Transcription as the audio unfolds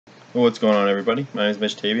Well, what's going on, everybody? My name is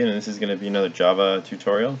Mitch Tabian, and this is going to be another Java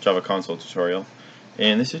tutorial, Java console tutorial.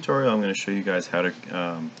 In this tutorial, I'm going to show you guys how to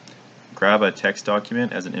grab a text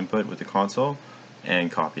document as an input with the console and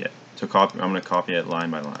copy it. So I'm going to copy it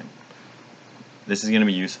line by line. This is going to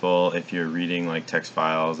be useful if you're reading like text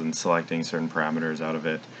files and selecting certain parameters out of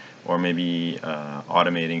it, or maybe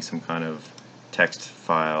automating some kind of text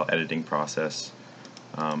file editing process.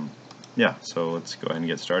 Yeah, so let's go ahead and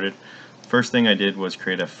get started. First thing I did was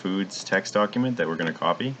create a foods text document that we're going to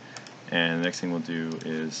copy, and the next thing we'll do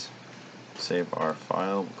is save our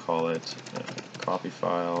file. We'll call it copy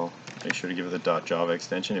file. Make sure to give it the .java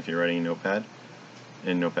extension if you're writing in Notepad,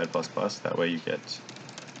 in Notepad++. That way it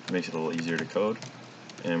makes it a little easier to code.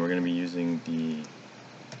 And we're going to be using the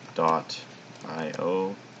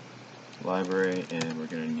 .io library, and we're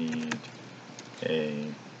going to need a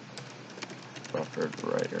buffered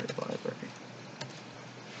writer library.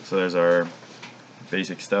 So there's our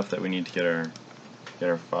basic stuff that we need to get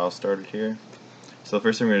our file started here. So the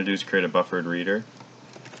first thing we're going to do is create a buffered reader,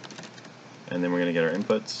 and then we're going to get our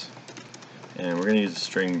inputs, and we're going to use a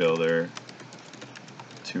string builder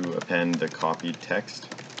to append the copied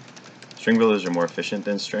text. String builders are more efficient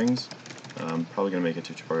than strings. I'm probably going to make a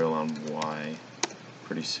tutorial on why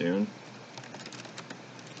pretty soon.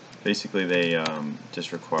 Basically, they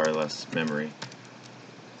just require less memory.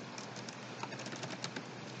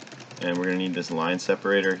 And we're going to need this line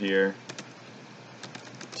separator here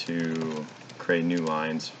to create new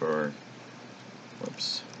lines for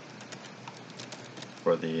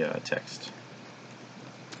the text.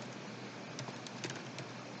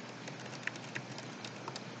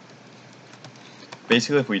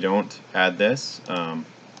 Basically, if we don't add this,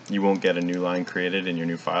 you won't get a new line created in your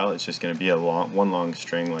new file. It's just going to be one long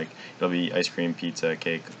string, like it'll be ice cream, pizza,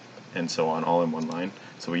 cake, and so on, all in one line.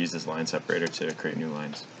 So we use this line separator to create new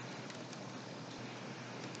lines.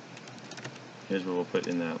 Here's what we'll put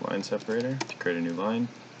in that line separator to create a new line.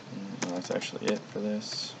 And that's actually it for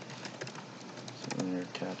this. So we're going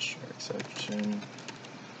to catch our exception.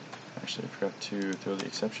 Actually, I forgot to throw the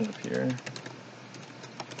exception up here.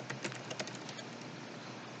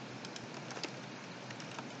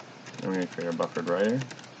 And we're going to create our buffered writer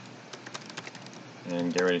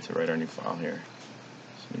and get ready to write our new file here.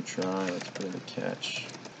 So new try, let's put in the catch.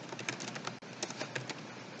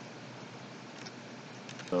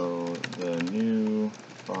 So the new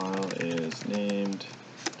file is named,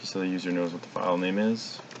 just so the user knows what the file name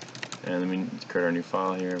is. And then we need to create our new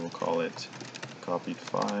file here. We'll call it copied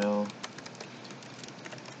file.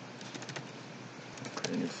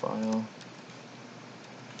 Create a new file.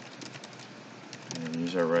 And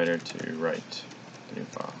use our writer to write the new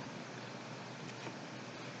file.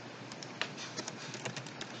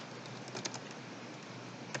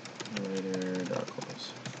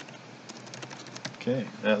 Writer.close. Okay,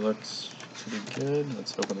 that looks pretty good.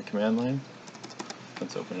 Let's open the command line.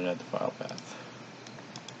 Let's open it at the file path.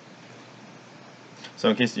 So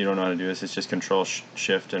in case you don't know how to do this, it's just Control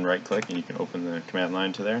Shift and right click, and you can open the command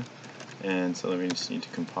line to there. And so then we just need to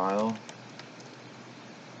compile.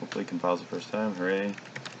 Hopefully it compiles the first time, hooray.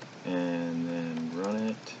 And then run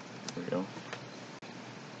it. There we go.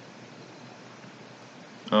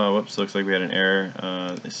 Oh, whoops, looks like we had an error.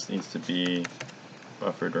 This needs to be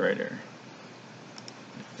buffered writer,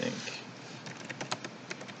 I think.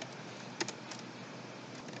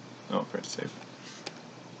 Oh, forgot to save.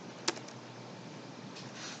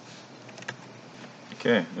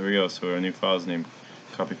 Okay, there we go. So our new file is named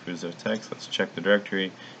copyfoods.txt. Let's check the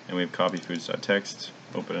directory, and we have copyfoods.txt.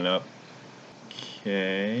 Open it up.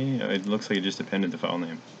 Okay, it looks like it just appended the file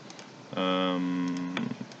name.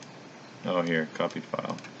 Oh, here, copied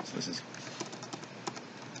file. So this is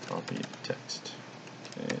copied text.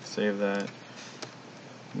 Okay, save that.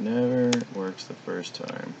 Never works the first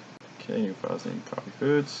time. Okay, new file's named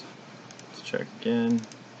copyfoods. Let's check again.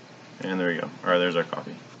 And there we go. Alright, there's our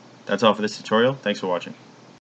copy. That's all for this tutorial. Thanks for watching.